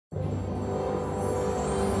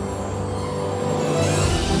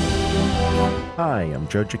Hi, I'm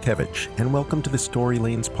Joe Jakevich, and welcome to the Story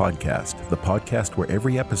Lanes podcast, the podcast where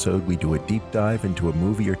every episode we do a deep dive into a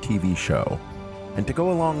movie or TV show. And to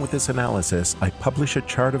go along with this analysis, I publish a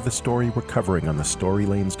chart of the story we're covering on the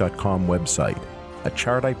StoryLanes.com website, a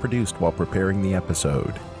chart I produced while preparing the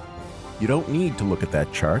episode. You don't need to look at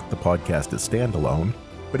that chart, the podcast is standalone,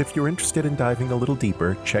 but if you're interested in diving a little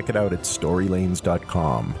deeper, check it out at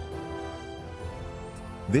StoryLanes.com.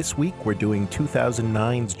 This week, we're doing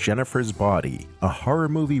 2009's Jennifer's Body, a horror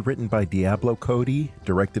movie written by Diablo Cody,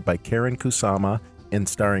 directed by Karyn Kusama, and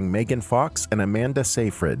starring Megan Fox and Amanda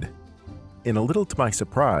Seyfried. In a little to my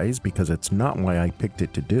surprise, because it's not why I picked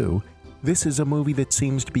it to do, this is a movie that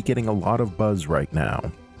seems to be getting a lot of buzz right now,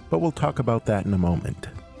 but we'll talk about that in a moment.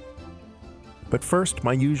 But first,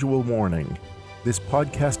 my usual warning. This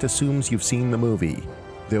podcast assumes you've seen the movie.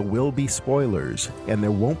 There will be spoilers, and there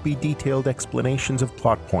won't be detailed explanations of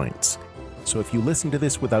plot points. So if you listen to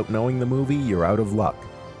this without knowing the movie, you're out of luck.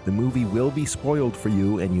 The movie will be spoiled for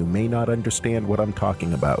you, and you may not understand what I'm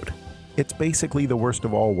talking about. It's basically the worst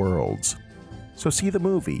of all worlds. So see the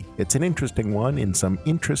movie. It's an interesting one in some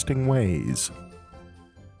interesting ways.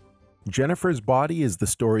 Jennifer's Body is the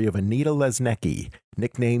story of Anita Lesnecki,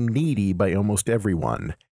 nicknamed Needy by almost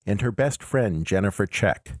everyone, and her best friend, Jennifer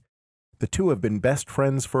Check. The two have been best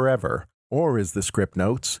friends forever, or as the script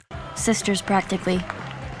notes, sisters practically.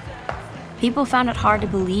 People found it hard to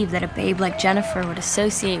believe that a babe like Jennifer would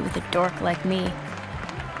associate with a dork like me.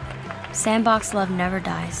 Sandbox love never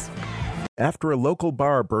dies. After a local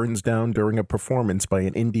bar burns down during a performance by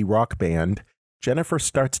an indie rock band, Jennifer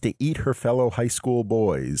starts to eat her fellow high school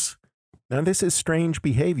boys. Now this is strange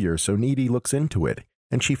behavior, so Needy looks into it,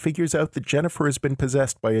 and she figures out that Jennifer has been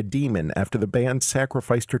possessed by a demon after the band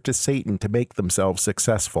sacrificed her to Satan to make themselves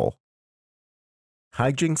successful.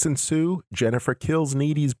 Hijinks ensue, Jennifer kills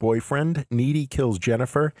Needy's boyfriend, Needy kills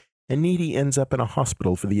Jennifer, and Needy ends up in a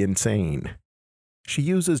hospital for the insane. She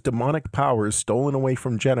uses demonic powers stolen away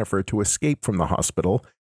from Jennifer to escape from the hospital,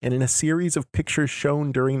 and in a series of pictures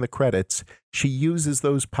shown during the credits, she uses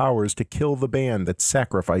those powers to kill the band that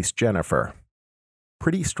sacrificed Jennifer.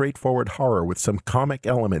 Pretty straightforward horror with some comic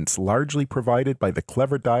elements largely provided by the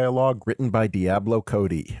clever dialogue written by Diablo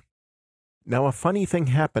Cody. Now, a funny thing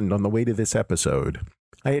happened on the way to this episode.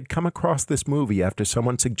 I had come across this movie after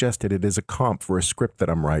someone suggested it as a comp for a script that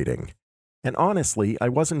I'm writing. And honestly, I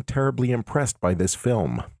wasn't terribly impressed by this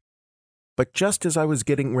film. But just as I was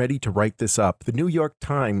getting ready to write this up, the New York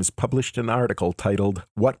Times published an article titled,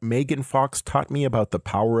 "What Megan Fox Taught Me About the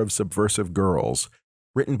Power of Subversive Girls,"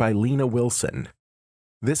 written by Lena Wilson.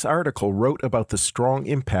 This article wrote about the strong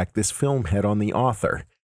impact this film had on the author,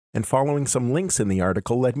 and following some links in the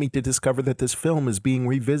article led me to discover that this film is being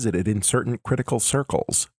revisited in certain critical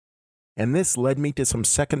circles. And this led me to some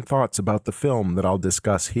second thoughts about the film that I'll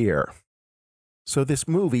discuss here. So this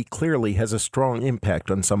movie clearly has a strong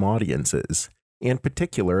impact on some audiences. In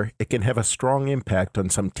particular, it can have a strong impact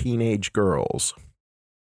on some teenage girls.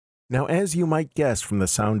 Now, as you might guess from the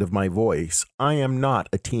sound of my voice, I am not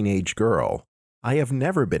a teenage girl. I have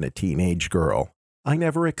never been a teenage girl. I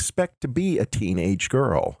never expect to be a teenage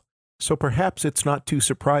girl. So perhaps it's not too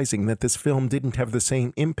surprising that this film didn't have the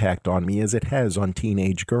same impact on me as it has on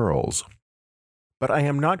teenage girls. But I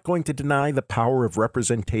am not going to deny the power of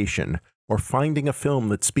representation or finding a film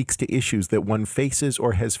that speaks to issues that one faces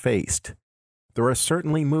or has faced. There are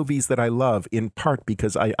certainly movies that I love in part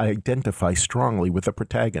because I identify strongly with the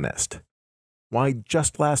protagonist. Why,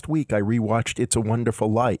 just last week I rewatched It's a Wonderful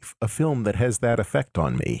Life, a film that has that effect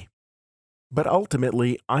on me. But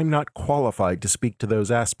ultimately, I'm not qualified to speak to those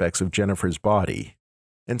aspects of Jennifer's Body,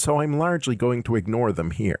 and so I'm largely going to ignore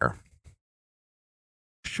them here.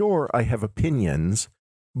 Sure, I have opinions,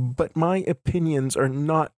 but my opinions are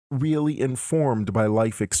not really informed by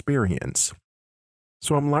life experience.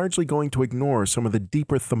 So I'm largely going to ignore some of the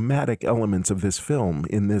deeper thematic elements of this film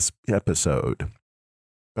in this episode.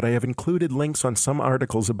 But I have included links on some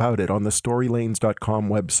articles about it on the StoryLanes.com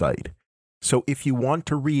website. So if you want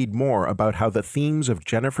to read more about how the themes of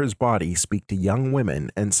Jennifer's Body speak to young women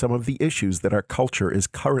and some of the issues that our culture is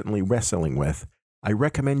currently wrestling with, I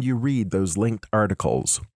recommend you read those linked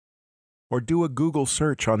articles. Or do a Google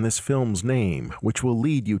search on this film's name, which will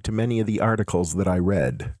lead you to many of the articles that I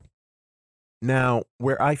read. Now,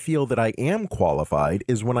 where I feel that I am qualified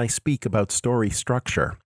is when I speak about story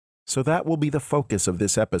structure. So that will be the focus of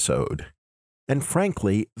this episode. And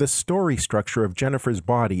frankly, the story structure of Jennifer's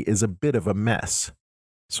Body is a bit of a mess.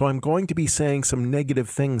 So I'm going to be saying some negative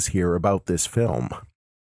things here about this film.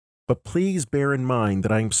 But please bear in mind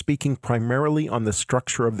that I am speaking primarily on the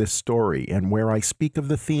structure of this story, and where I speak of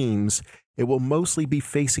the themes, it will mostly be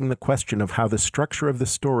facing the question of how the structure of the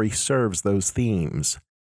story serves those themes.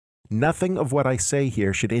 Nothing of what I say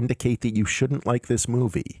here should indicate that you shouldn't like this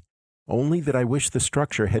movie, only that I wish the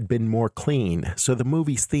structure had been more clean, so the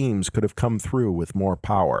movie's themes could have come through with more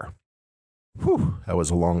power. Whew, that was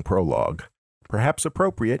a long prologue. Perhaps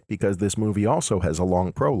appropriate because this movie also has a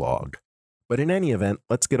long prologue. But in any event,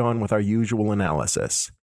 let's get on with our usual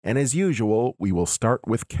analysis. And as usual, we will start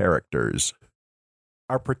with characters.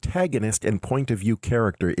 Our protagonist and point of view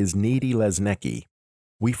character is Needy Lesnicki.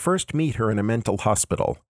 We first meet her in a mental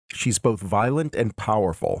hospital. She's both violent and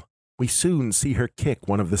powerful. We soon see her kick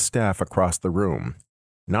one of the staff across the room.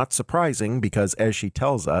 Not surprising because, as she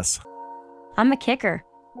tells us, I'm a kicker.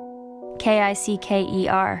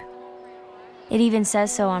 Kicker. It even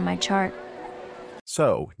says so on my chart.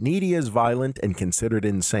 So, Needy is violent and considered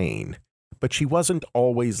insane. But she wasn't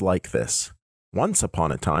always like this. Once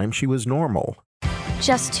upon a time, she was normal.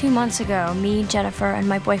 Just 2 months ago, me, Jennifer, and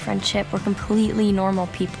my boyfriend Chip were completely normal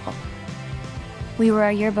people. We were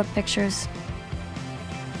our yearbook pictures.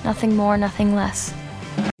 Nothing more, nothing less.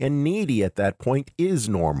 And Needy at that point is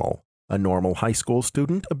normal. A normal high school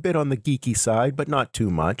student, a bit on the geeky side, but not too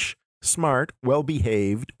much. Smart,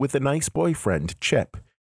 well-behaved, with a nice boyfriend, Chip,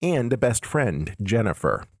 and a best friend,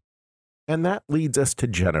 Jennifer. And that leads us to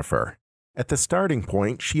Jennifer. At the starting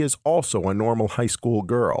point, she is also a normal high school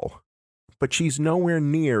girl. But she's nowhere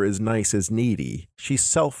near as nice as Needy. She's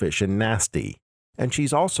selfish and nasty. And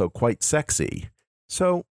she's also quite sexy.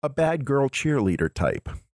 So, a bad girl cheerleader type.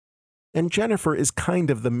 And Jennifer is kind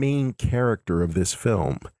of the main character of this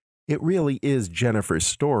film. It really is Jennifer's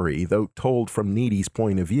story, though told from Needy's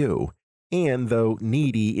point of view. And though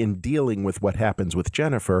Needy, in dealing with what happens with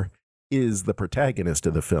Jennifer, is the protagonist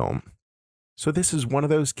of the film. So this is one of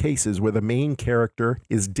those cases where the main character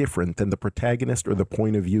is different than the protagonist or the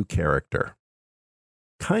point of view character.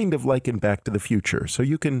 Kind of like in Back to the Future, so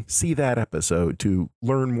you can see that episode to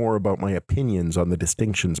learn more about my opinions on the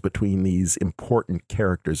distinctions between these important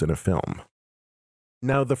characters in a film.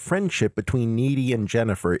 Now, the friendship between Needy and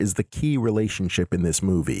Jennifer is the key relationship in this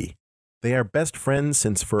movie. They are best friends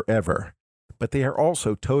since forever, but they are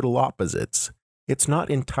also total opposites. It's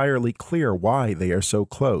not entirely clear why they are so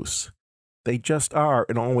close. They just are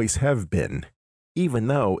and always have been, even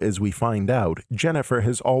though, as we find out, Jennifer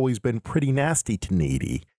has always been pretty nasty to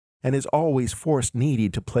Needy and has always forced Needy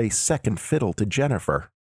to play second fiddle to Jennifer.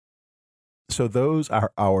 So those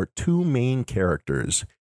are our two main characters,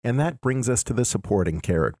 and that brings us to the supporting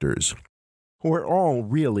characters, who are all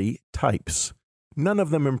really types. None of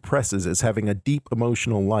them impresses as having a deep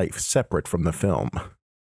emotional life separate from the film.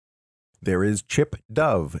 There is Chip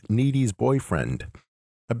Dove, Needy's boyfriend.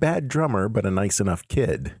 A bad drummer, but a nice enough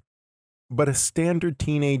kid. But a standard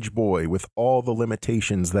teenage boy with all the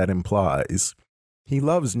limitations that implies. He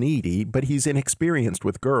loves Needy, but he's inexperienced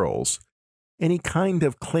with girls. And he kind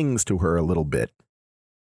of clings to her a little bit.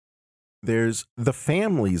 There's the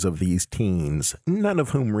families of these teens, none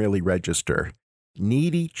of whom really register.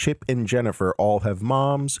 Needy, Chip, and Jennifer all have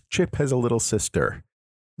moms. Chip has a little sister.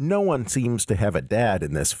 No one seems to have a dad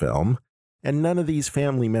in this film, and none of these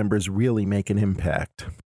family members really make an impact.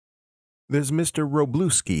 There's Mr.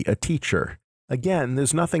 Wroblewski, a teacher. Again,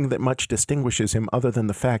 there's nothing that much distinguishes him other than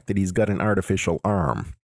the fact that he's got an artificial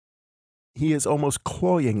arm. He is almost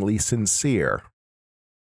cloyingly sincere.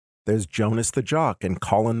 There's Jonas the Jock and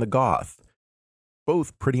Colin the Goth.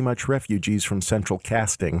 Both pretty much refugees from central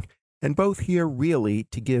casting, and both here really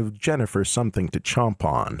to give Jennifer something to chomp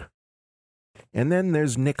on. And then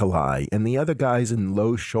there's Nikolai and the other guys in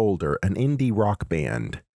Low Shoulder, an indie rock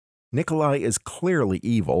band. Nikolai is clearly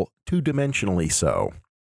evil, two-dimensionally so.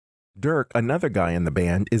 Dirk, another guy in the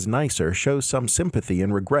band, is nicer, shows some sympathy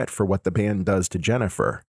and regret for what the band does to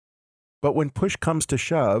Jennifer. But when push comes to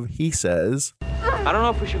shove, he says, I don't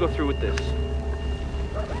know if we should go through with this.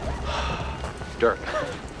 Dirk,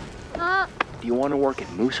 do you want to work at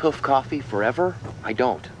Moosehoof Coffee forever? I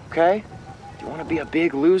don't, okay? Do you want to be a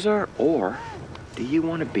big loser, or do you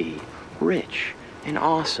want to be rich and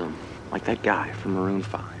awesome like that guy from Maroon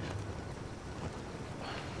 5?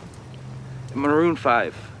 Maroon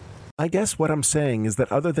 5. I guess what I'm saying is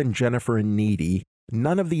that other than Jennifer and Needy,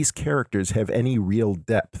 none of these characters have any real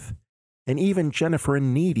depth. And even Jennifer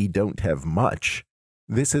and Needy don't have much.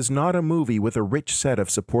 This is not a movie with a rich set of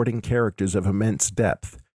supporting characters of immense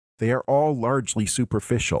depth. They are all largely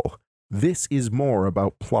superficial. This is more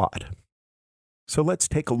about plot. So let's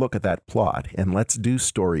take a look at that plot, and let's do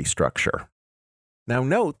story structure. Now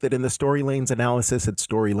note that in the Story Lanes analysis at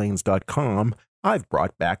storylanes.com, I've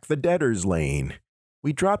brought back the debtor's lane.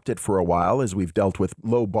 We dropped it for a while as we've dealt with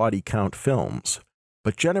low body count films,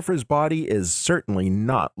 but Jennifer's Body is certainly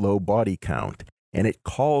not low body count, and it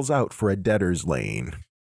calls out for a debtor's lane.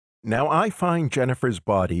 Now, I find Jennifer's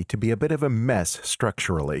Body to be a bit of a mess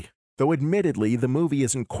structurally, though admittedly the movie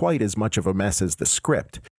isn't quite as much of a mess as the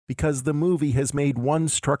script, because the movie has made one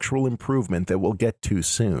structural improvement that we'll get to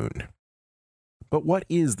soon. But what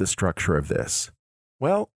is the structure of this?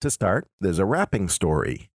 Well, to start, there's a wrapping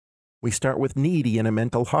story. We start with Needy in a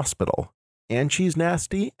mental hospital, and she's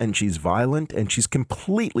nasty, and she's violent, and she's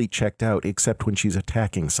completely checked out except when she's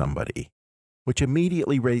attacking somebody, which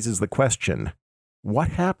immediately raises the question, what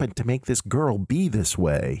happened to make this girl be this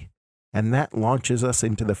way? And that launches us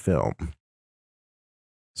into the film.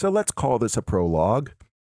 So let's call this a prologue,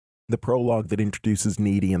 the prologue that introduces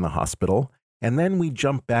Needy in the hospital, and then we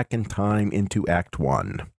jump back in time into Act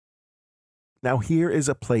 1. Now here is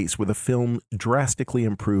a place where the film drastically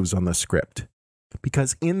improves on the script,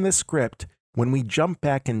 because in the script, when we jump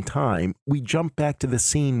back in time, we jump back to the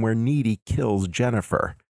scene where Needy kills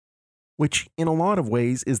Jennifer, which in a lot of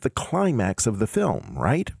ways is the climax of the film,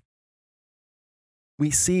 right?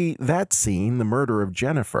 We see that scene, the murder of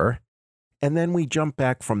Jennifer, and then we jump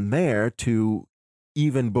back from there to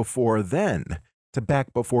even before then, to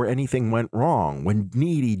back before anything went wrong, when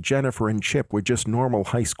Needy, Jennifer, and Chip were just normal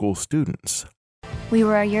high school students. We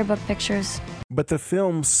were our yearbook pictures. But the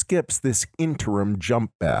film skips this interim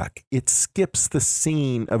jump back. It skips the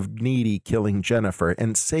scene of Needy killing Jennifer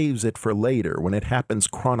and saves it for later when it happens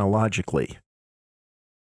chronologically.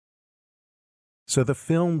 So the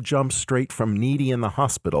film jumps straight from Needy in the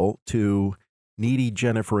hospital to Needy,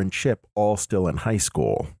 Jennifer, and Chip all still in high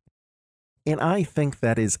school. And I think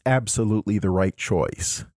that is absolutely the right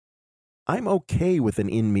choice. I'm okay with an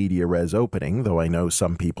in media res opening, though I know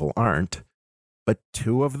some people aren't. But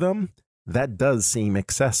 2 of them? That does seem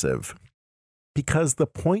excessive. Because the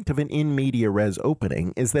point of an in media res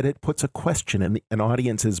opening is that it puts a question in an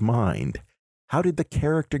audience's mind. How did the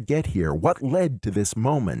character get here? What led to this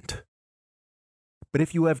moment? But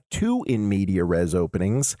if you have 2 in media res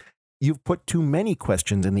openings, you've put too many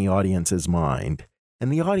questions in the audience's mind,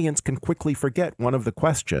 and the audience can quickly forget one of the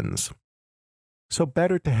questions. So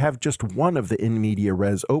better to have just one of the in media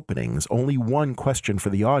res openings, only one question for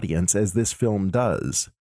the audience, as this film does.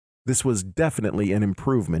 This was definitely an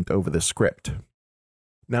improvement over the script.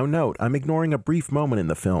 Now note, I'm ignoring a brief moment in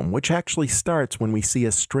the film, which actually starts when we see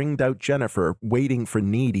a stringed-out Jennifer waiting for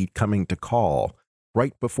Needy coming to call,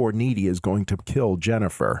 right before Needy is going to kill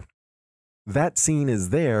Jennifer. That scene is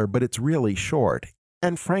there, but it's really short,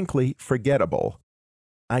 and frankly, forgettable.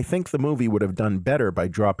 I think the movie would have done better by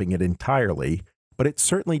dropping it entirely, but it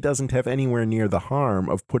certainly doesn't have anywhere near the harm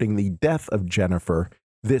of putting the death of Jennifer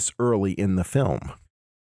this early in the film.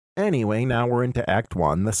 Anyway, now we're into Act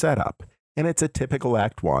 1, the setup. And it's a typical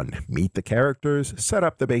Act 1. Meet the characters, set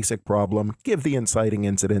up the basic problem, give the inciting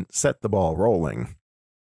incident, set the ball rolling.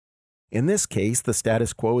 In this case, the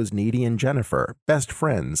status quo is Needy and Jennifer, best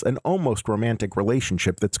friends, an almost romantic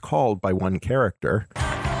relationship that's called by one character,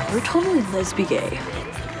 "We're totally lesbi gay."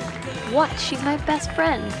 What? She's my best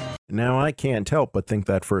friend. Now I can't help but think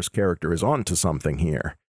that first character is onto something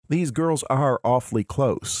here. These girls are awfully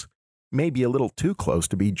close. Maybe a little too close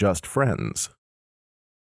to be just friends.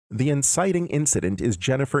 The inciting incident is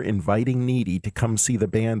Jennifer inviting Needy to come see the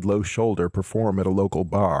band Low Shoulder perform at a local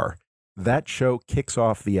bar. That show kicks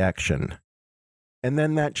off the action. And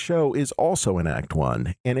then that show is also in Act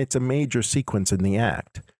 1, and it's a major sequence in the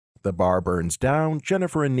act. The bar burns down,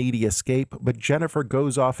 Jennifer and Needy escape, but Jennifer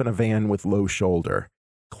goes off in a van with Low Shoulder.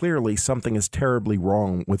 Clearly something is terribly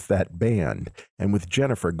wrong with that band, and with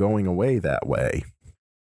Jennifer going away that way.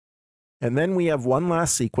 And then we have one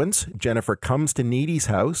last sequence. Jennifer comes to Needy's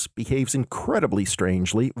house, behaves incredibly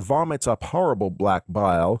strangely, vomits up horrible black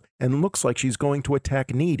bile, and looks like she's going to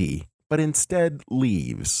attack Needy, but instead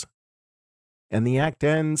leaves. And the act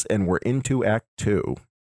ends, and we're into Act 2.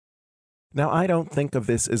 Now, I don't think of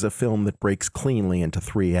this as a film that breaks cleanly into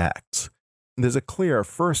 3 acts. There's a clear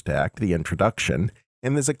first act, the introduction,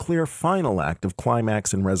 and there's a clear final act of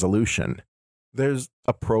climax and resolution. There's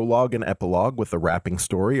a prologue and epilogue with the wrapping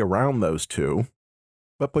story around those 2.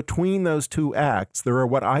 But between those 2 acts, there are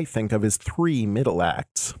what I think of as 3 middle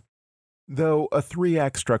acts. Though a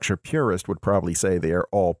 3-act structure purist would probably say they are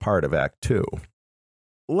all part of Act 2.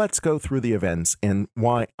 Let's go through the events and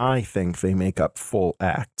why I think they make up full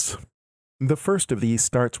acts. The first of these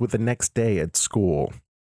starts with the next day at school.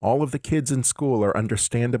 All of the kids in school are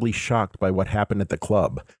understandably shocked by what happened at the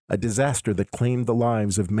club, a disaster that claimed the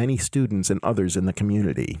lives of many students and others in the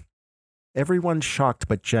community. Everyone's shocked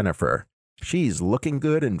but Jennifer. She's looking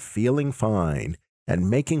good and feeling fine, and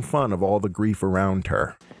making fun of all the grief around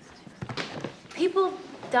her. People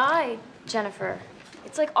died, Jennifer.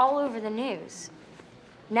 It's like all over the news.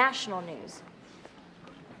 National news.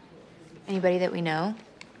 Anybody that we know?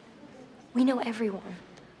 We know everyone.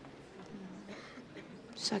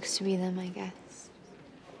 Sucks to be them, I guess.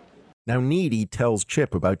 Now, Needy tells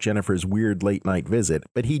Chip about Jennifer's weird late-night visit,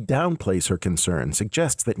 but he downplays her concern,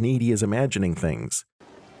 suggests that Needy is imagining things.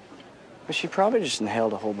 But she probably just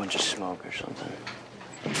inhaled a whole bunch of smoke or something.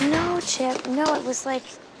 No, Chip. No, it was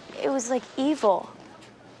like evil.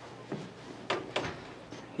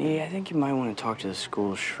 Yeah, I think you might want to talk to the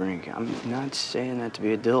school shrink. I'm not saying that to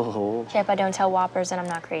be a dill hole. Chip, I don't tell whoppers and I'm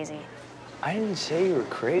not crazy. I didn't say you were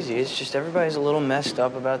crazy. It's just everybody's a little messed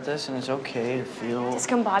up about this, and it's okay to feel...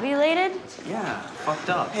 Discombobulated? Yeah, fucked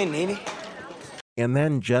up. Hey, Needy. And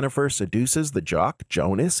then Jennifer seduces the jock,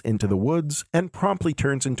 Jonas, into the woods and promptly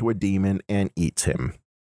turns into a demon and eats him.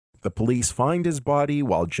 The police find his body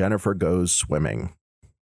while Jennifer goes swimming.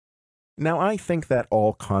 Now, I think that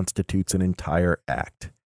all constitutes an entire act.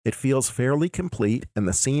 It feels fairly complete, and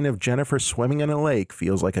the scene of Jennifer swimming in a lake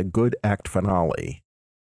feels like a good act finale.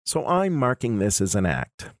 So I'm marking this as an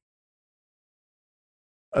act.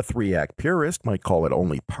 A 3-act purist might call it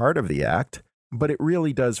only part of the act, but it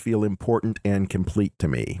really does feel important and complete to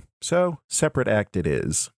me. So, separate act it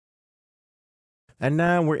is. And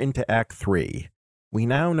now we're into Act 3. We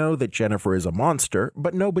now know that Jennifer is a monster,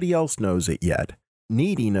 but nobody else knows it yet.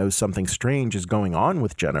 Needy knows something strange is going on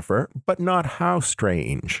with Jennifer, but not how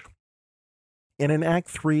strange. And in Act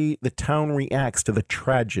 3, the town reacts to the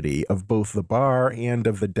tragedy of both the bar and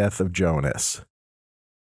of the death of Jonas.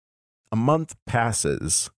 A month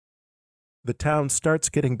passes. The town starts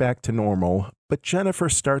getting back to normal, but Jennifer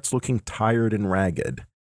starts looking tired and ragged.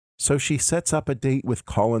 So she sets up a date with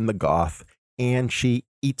Colin the Goth, and she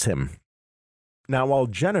eats him. Now, while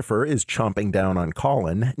Jennifer is chomping down on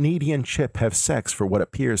Colin, Needy and Chip have sex for what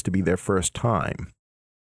appears to be their first time.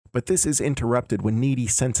 But this is interrupted when Needy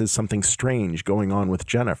senses something strange going on with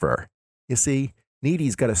Jennifer. You see,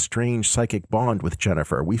 Needy's got a strange psychic bond with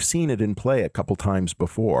Jennifer. We've seen it in play a couple times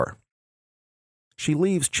before. She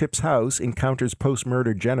leaves Chip's house, encounters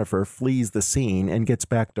post-murder Jennifer, flees the scene, and gets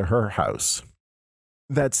back to her house.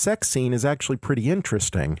 That sex scene is actually pretty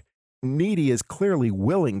interesting. Needy is clearly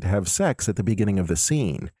willing to have sex at the beginning of the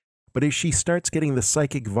scene, but as she starts getting the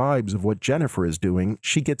psychic vibes of what Jennifer is doing,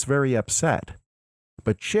 she gets very upset.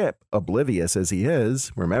 But Chip, oblivious as he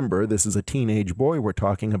is, remember this is a teenage boy we're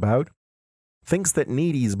talking about, thinks that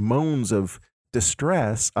Needy's moans of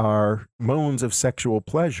distress are moans of sexual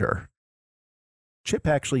pleasure. Chip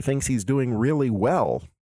actually thinks he's doing really well.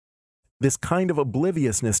 This kind of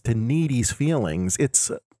obliviousness to Needy's feelings, it's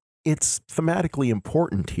thematically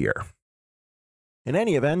important here. In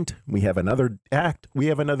any event, we have another act, we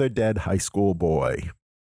have another dead high school boy.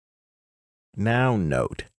 Now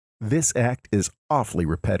note, this act is awfully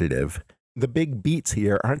repetitive. The big beats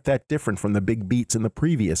here aren't that different from the big beats in the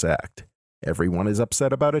previous act. Everyone is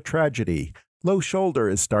upset about a tragedy. Low Shoulder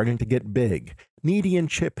is starting to get big. Needy and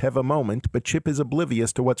Chip have a moment, but Chip is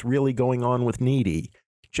oblivious to what's really going on with Needy.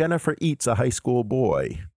 Jennifer eats a high school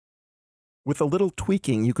boy. With a little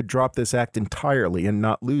tweaking, you could drop this act entirely and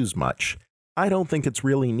not lose much. I don't think it's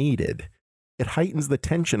really needed. It heightens the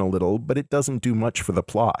tension a little, but it doesn't do much for the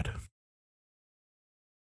plot.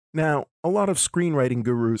 Now, a lot of screenwriting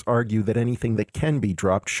gurus argue that anything that can be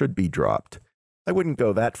dropped should be dropped. I wouldn't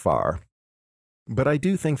go that far. But I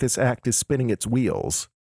do think this act is spinning its wheels.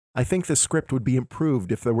 I think the script would be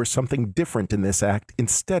improved if there were something different in this act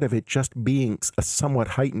instead of it just being a somewhat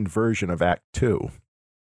heightened version of Act 2.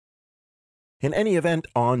 In any event,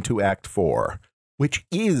 on to Act 4, which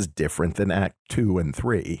is different than Act 2 and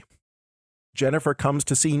 3. Jennifer comes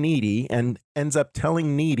to see Needy and ends up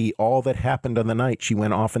telling Needy all that happened on the night she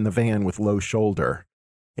went off in the van with Low Shoulder.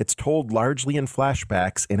 It's told largely in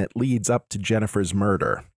flashbacks, and it leads up to Jennifer's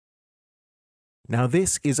murder. Now,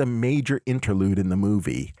 this is a major interlude in the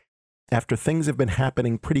movie. After things have been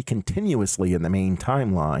happening pretty continuously in the main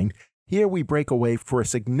timeline, here we break away for a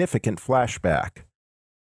significant flashback.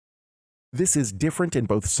 This is different in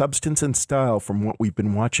both substance and style from what we've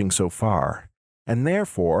been watching so far, and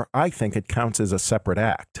therefore I think it counts as a separate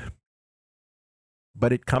act.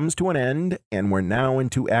 But it comes to an end, and we're now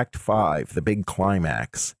into Act 5, the big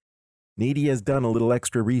climax. Needy has done a little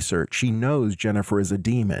extra research. She knows Jennifer is a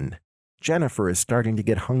demon. Jennifer is starting to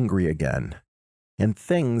get hungry again. And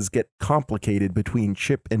things get complicated between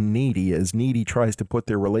Chip and Needy as Needy tries to put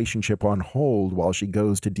their relationship on hold while she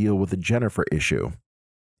goes to deal with the Jennifer issue.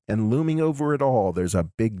 And looming over it all, there's a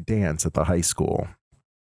big dance at the high school.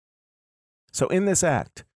 So in this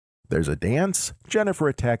act, There's a dance, Jennifer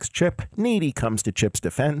attacks Chip, Needy comes to Chip's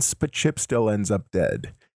defense, but Chip still ends up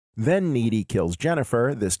dead. Then Needy kills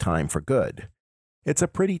Jennifer, this time for good. It's a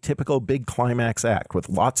pretty typical big climax act with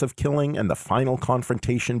lots of killing and the final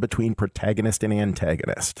confrontation between protagonist and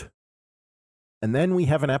antagonist. And then we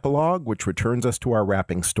have an epilogue which returns us to our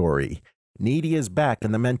wrapping story. Needy is back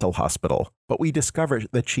in the mental hospital, but we discover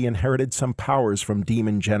that she inherited some powers from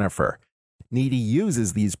Demon Jennifer. Needy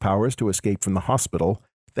uses these powers to escape from the hospital,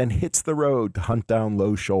 then hits the road to hunt down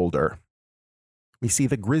Low Shoulder. We see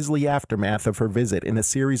the grisly aftermath of her visit in a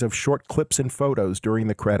series of short clips and photos during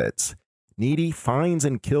the credits. Needy finds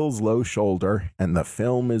and kills Low Shoulder, and the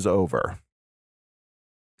film is over.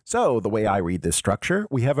 So, the way I read this structure,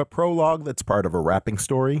 we have a prologue that's part of a wrapping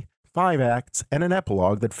story, 5 acts, and an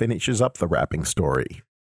epilogue that finishes up the wrapping story.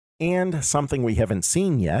 And, something we haven't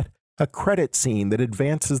seen yet, a credit scene that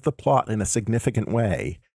advances the plot in a significant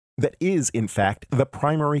way, that is, in fact, the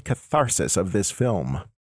primary catharsis of this film.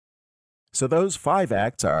 So those 5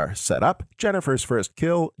 acts are Setup, Jennifer's first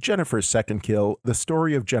kill, Jennifer's second kill, the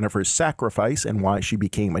story of Jennifer's sacrifice and why she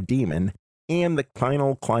became a demon, and the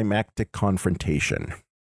final climactic confrontation.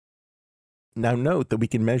 Now note that we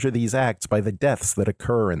can measure these acts by the deaths that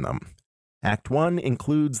occur in them. Act 1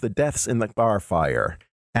 includes the deaths in the bar fire.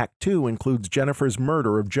 Act 2 includes Jennifer's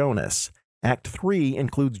murder of Jonas. Act 3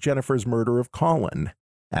 includes Jennifer's murder of Colin.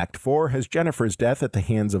 Act 4 has Jennifer's death at the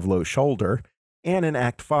hands of Low Shoulder. And in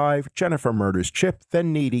Act 5, Jennifer murders Chip,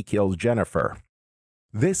 then Needy kills Jennifer.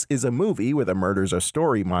 This is a movie where the murders are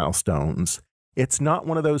story milestones. It's not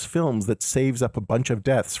one of those films that saves up a bunch of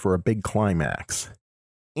deaths for a big climax.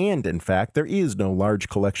 And in fact, there is no large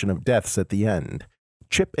collection of deaths at the end.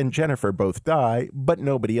 Chip and Jennifer both die, but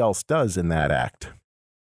nobody else does in that act.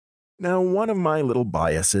 Now, one of my little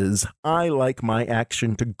biases, I like my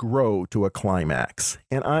action to grow to a climax,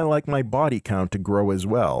 and I like my body count to grow as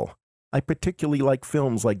well. I particularly like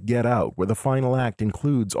films like Get Out, where the final act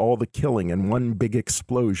includes all the killing and one big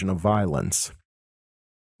explosion of violence.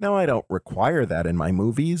 Now, I don't require that in my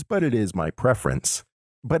movies, but it is my preference.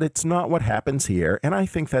 But it's not what happens here, and I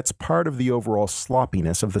think that's part of the overall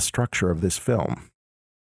sloppiness of the structure of this film.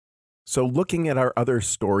 So looking at our other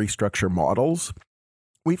story structure models,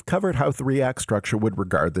 we've covered how 3-act structure would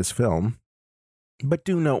regard this film. But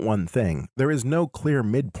do note one thing, there is no clear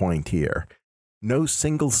midpoint here. No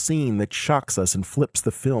single scene that shocks us and flips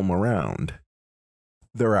the film around.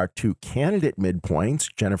 There are 2 candidate midpoints,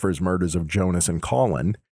 Jennifer's murders of Jonas and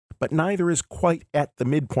Colin, but neither is quite at the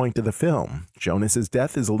midpoint of the film. Jonas's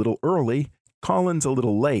death is a little early, Colin's a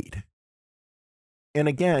little late. And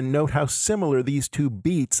again, note how similar these 2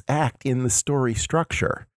 beats act in the story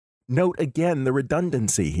structure. Note again the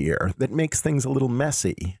redundancy here that makes things a little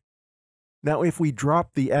messy. Now, if we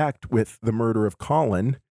drop the act with the murder of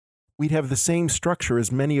Colin, we'd have the same structure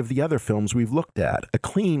as many of the other films we've looked at, a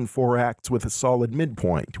clean 4 acts with a solid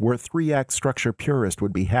midpoint, where a 3-act structure purist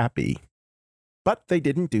would be happy. But they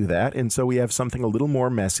didn't do that, and so we have something a little more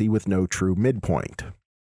messy with no true midpoint.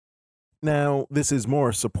 Now, this is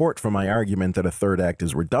more support for my argument that a 3rd act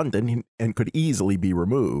is redundant and could easily be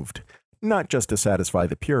removed, not just to satisfy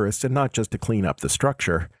the purists and not just to clean up the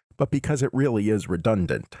structure, but because it really is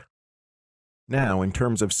redundant. Now, in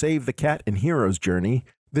terms of Save the Cat and Hero's Journey,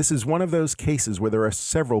 this is one of those cases where there are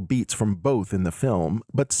several beats from both in the film,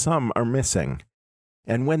 but some are missing.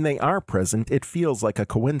 And when they are present, it feels like a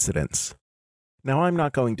coincidence. Now, I'm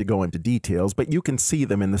not going to go into details, but you can see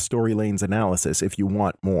them in the Story Lanes analysis if you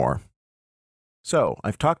want more. So,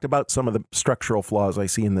 I've talked about some of the structural flaws I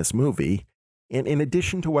see in this movie, and in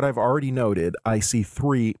addition to what I've already noted, I see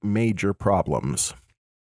 3 major problems.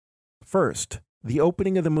 First, the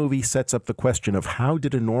opening of the movie sets up the question of how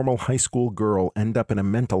did a normal high school girl end up in a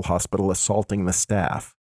mental hospital assaulting the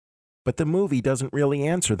staff? But the movie doesn't really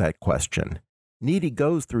answer that question. Needy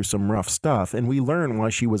goes through some rough stuff, and we learn why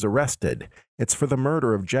she was arrested. It's for the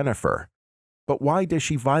murder of Jennifer. But why does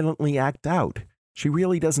she violently act out? She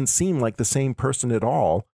really doesn't seem like the same person at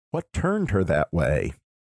all. What turned her that way?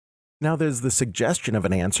 Now, there's the suggestion of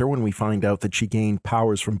an answer when we find out that she gained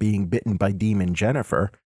powers from being bitten by Demon Jennifer.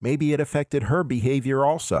 Maybe it affected her behavior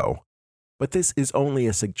also. But this is only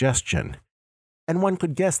a suggestion. And one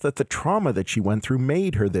could guess that the trauma that she went through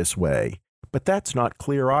made her this way. But that's not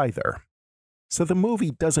clear either. So the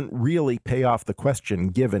movie doesn't really pay off the question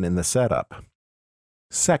given in the setup.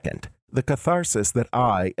 Second, the catharsis that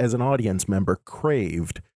I, as an audience member,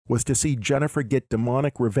 craved was to see Jennifer get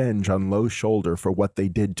demonic revenge on Low Shoulder for what they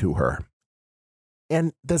did to her.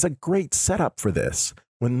 And there's a great setup for this.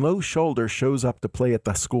 When Low Shoulder shows up to play at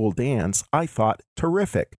the school dance, I thought,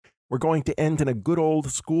 terrific. We're going to end in a good old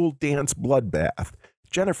school dance bloodbath.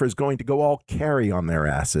 Jennifer's going to go all Carrie on their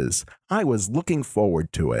asses. I was looking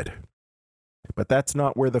forward to it. But that's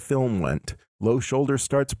not where the film went. Low Shoulder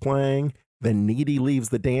starts playing, then Needy leaves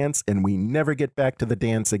the dance, and we never get back to the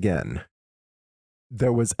dance again.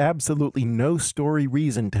 There was absolutely no story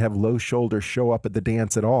reason to have Low Shoulder show up at the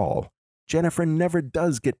dance at all. Jennifer never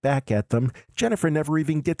does get back at them. Jennifer never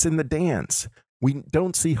even gets in the dance. We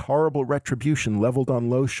don't see horrible retribution leveled on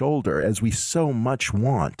Low Shoulder as we so much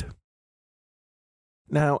want.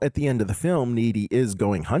 Now, at the end of the film, Needy is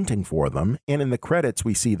going hunting for them, and in the credits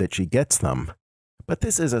we see that she gets them. But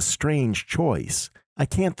this is a strange choice. I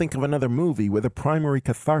can't think of another movie where the primary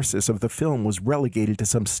catharsis of the film was relegated to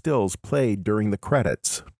some stills played during the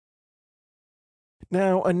credits.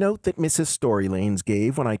 Now, a note that Mrs. Storylanes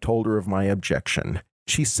gave when I told her of my objection.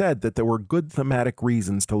 She said that there were good thematic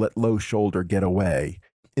reasons to let Low Shoulder get away.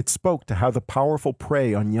 It spoke to how the powerful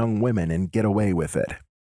prey on young women and get away with it.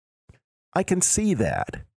 I can see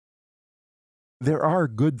that. There are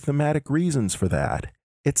good thematic reasons for that.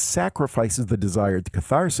 It sacrifices the desired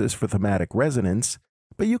catharsis for thematic resonance,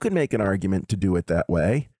 but you can make an argument to do it that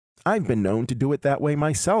way. I've been known to do it that way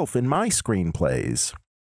myself in my screenplays.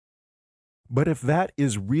 But if that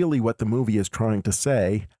is really what the movie is trying to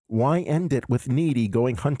say, why end it with Needy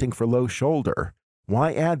going hunting for Low Shoulder?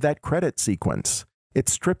 Why add that credit sequence? It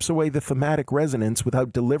strips away the thematic resonance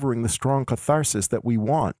without delivering the strong catharsis that we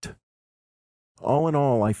want. All in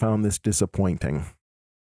all, I found this disappointing.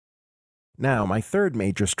 Now, my third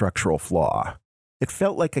major structural flaw. It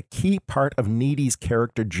felt like a key part of Needy's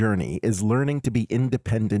character journey is learning to be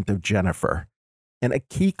independent of Jennifer. And a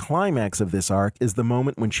key climax of this arc is the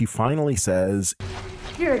moment when she finally says,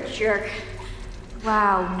 "You're a jerk."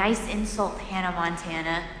 Wow, nice insult, Hannah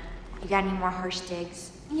Montana. You got any more harsh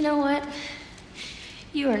digs? You know what?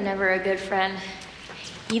 You were never a good friend.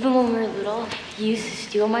 Even when we were little, you used to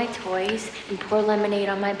steal my toys and pour lemonade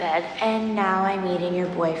on my bed. And now I'm eating your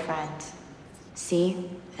boyfriend. See?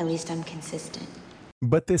 At least I'm consistent.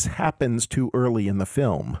 But this happens too early in the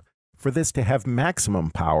film. For this to have maximum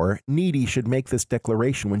power, Needy should make this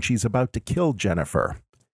declaration when she's about to kill Jennifer.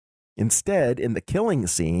 Instead, in the killing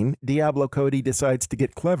scene, Diablo Cody decides to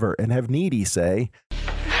get clever and have Needy say,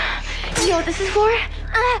 "You know what this is for?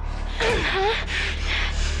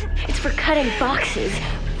 It's for cutting boxes."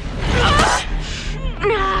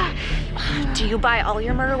 Do you buy all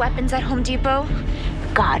your murder weapons at Home Depot?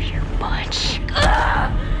 God, you're a bunch.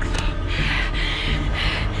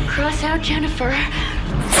 Cross out Jennifer.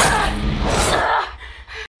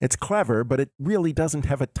 It's clever, but it really doesn't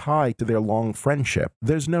have a tie to their long friendship.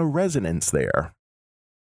 There's no resonance there.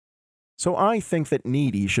 So I think that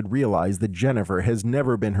Needy should realize that Jennifer has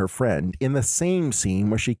never been her friend in the same scene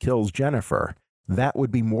where she kills Jennifer. That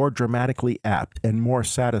would be more dramatically apt and more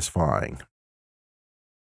satisfying.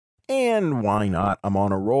 And why not? I'm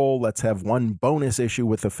on a roll. Let's have one bonus issue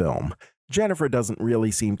with the film. Jennifer doesn't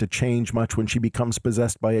really seem to change much when she becomes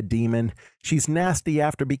possessed by a demon. She's nasty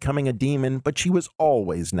after becoming a demon, but she was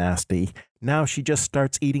always nasty. Now she just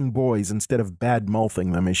starts eating boys instead of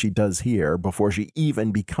bad-mouthing them as she does here before she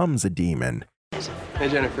even becomes a demon. Hey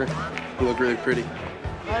Jennifer, you look really pretty.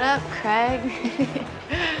 What up, Craig?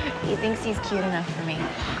 He thinks he's cute enough for me,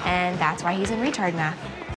 and that's why he's in retard math.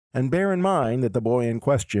 And bear in mind that the boy in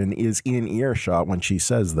question is in earshot when she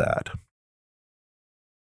says that.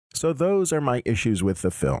 So those are my issues with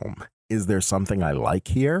the film. Is there something I like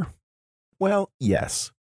here? Well,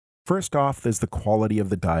 yes. First off, there's the quality of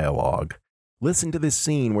the dialogue. Listen to this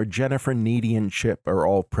scene where Jennifer, Needy, and Chip are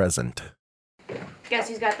all present. Guess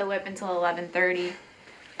who's got the whip until 11:30?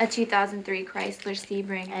 A 2003 Chrysler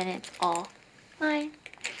Sebring, and it's all mine.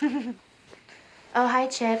 Oh, hi,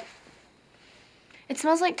 Chip. It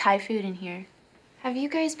smells like Thai food in here. Have you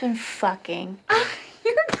guys been fucking?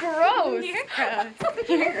 You're gross. You're gross.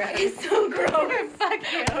 You're gross. It's so gross.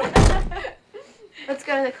 Fuck you. Let's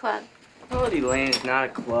go to the club. Holiday Lane is not a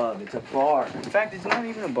club, it's a bar. In fact, it's not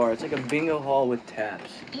even a bar, it's like a bingo hall with taps.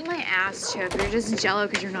 Eat my ass, Chip. You're just jello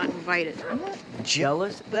because you're not invited. I'm not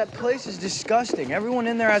jealous. That place is disgusting. Everyone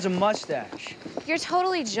in there has a mustache. You're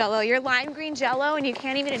totally jello. You're lime green jello, and you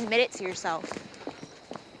can't even admit it to yourself.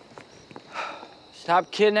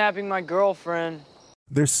 Stop kidnapping my girlfriend.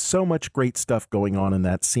 There's so much great stuff going on in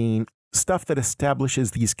that scene, stuff that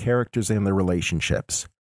establishes these characters and their relationships.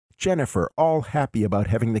 Jennifer, all happy about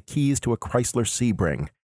having the keys to a Chrysler Sebring,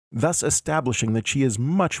 thus establishing that she is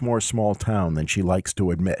much more small town than she likes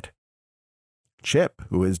to admit. Chip,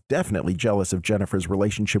 who is definitely jealous of Jennifer's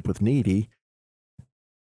relationship with Needy,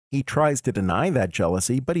 he tries to deny that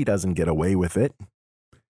jealousy, but he doesn't get away with it.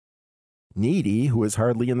 Needy, who is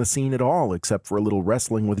hardly in the scene at all except for a little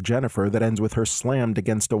wrestling with Jennifer that ends with her slammed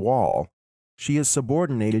against a wall. She is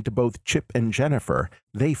subordinated to both Chip and Jennifer.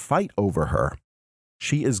 They fight over her.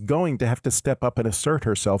 She is going to have to step up and assert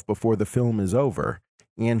herself before the film is over,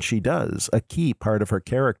 and she does, a key part of her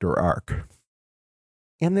character arc.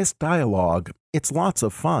 And this dialogue, it's lots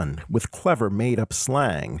of fun, with clever made-up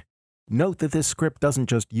slang. Note that this script doesn't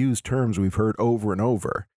just use terms we've heard over and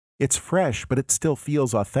over. It's fresh, but it still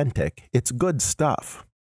feels authentic. It's good stuff.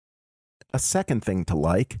 A second thing to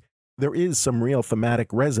like, there is some real thematic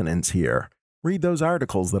resonance here. Read those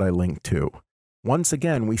articles that I linked to. Once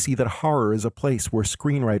again, we see that horror is a place where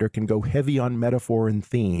screenwriter can go heavy on metaphor and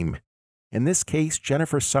theme. In this case,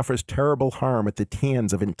 Jennifer suffers terrible harm at the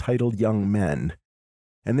hands of entitled young men.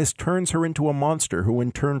 And this turns her into a monster who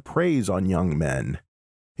in turn preys on young men.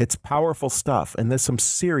 It's powerful stuff, and there's some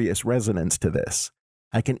serious resonance to this.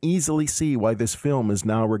 I can easily see why this film is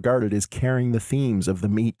now regarded as carrying the themes of the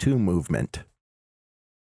Me Too movement.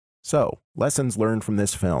 So, lessons learned from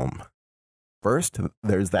this film. First,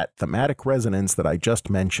 there's that thematic resonance that I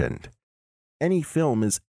just mentioned. Any film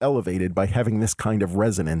is elevated by having this kind of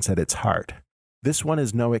resonance at its heart. This one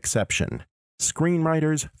is no exception.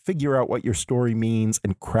 Screenwriters, figure out what your story means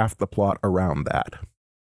and craft the plot around that.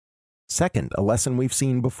 Second, a lesson we've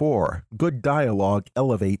seen before. Good dialogue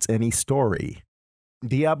elevates any story.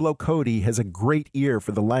 Diablo Cody has a great ear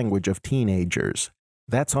for the language of teenagers.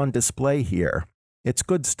 That's on display here. It's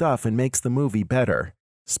good stuff and makes the movie better.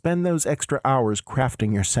 Spend those extra hours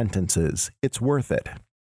crafting your sentences. It's worth it.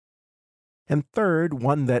 And third,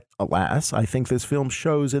 one that, alas, I think this film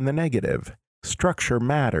shows in the negative. Structure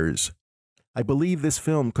matters. I believe this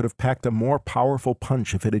film could have packed a more powerful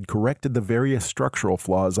punch if it had corrected the various structural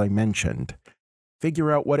flaws I mentioned.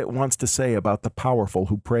 Figure out what it wants to say about the powerful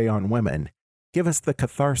who prey on women. Give us the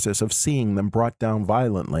catharsis of seeing them brought down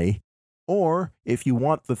violently. Or, if you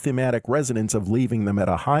want the thematic resonance of leaving them at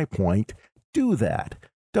a high point, do that.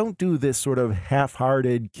 Don't do this sort of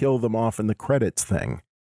half-hearted, kill them off in the credits thing.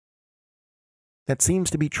 That seems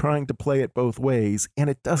to be trying to play it both ways, and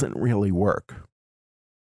it doesn't really work.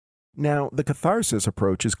 Now, the catharsis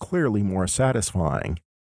approach is clearly more satisfying,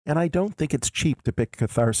 and I don't think it's cheap to pick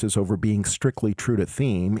catharsis over being strictly true to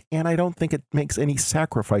theme, and I don't think it makes any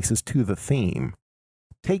sacrifices to the theme.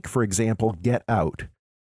 Take, for example, Get Out.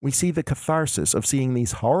 We see the catharsis of seeing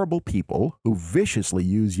these horrible people who viciously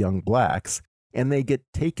use young blacks, and they get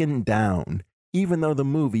taken down, even though the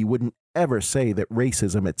movie wouldn't ever say that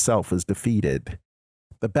racism itself is defeated.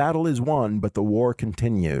 The battle is won, but the war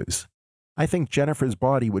continues. I think Jennifer's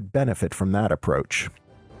Body would benefit from that approach.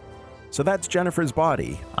 So that's Jennifer's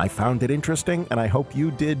Body. I found it interesting, and I hope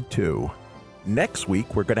you did too. Next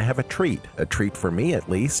week, we're going to have a treat for me at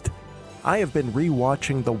least. I have been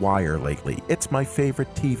rewatching The Wire lately. It's my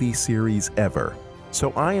favorite TV series ever.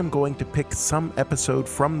 So I am going to pick some episode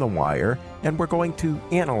from The Wire, and we're going to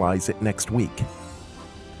analyze it next week.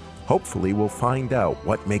 Hopefully we'll find out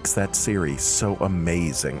what makes that series so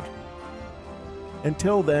amazing.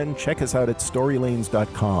 Until then, check us out at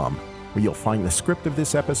storylanes.com, where you'll find the script of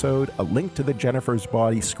this episode, a link to the Jennifer's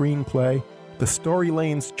Body screenplay, the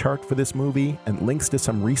Storylanes chart for this movie, and links to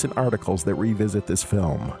some recent articles that revisit this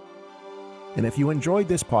film. And if you enjoyed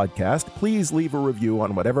this podcast, please leave a review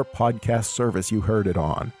on whatever podcast service you heard it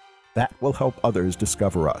on. That will help others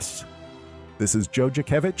discover us. This is Joe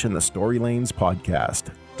Jakevich in the Storylanes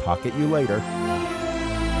podcast. Talk at you later.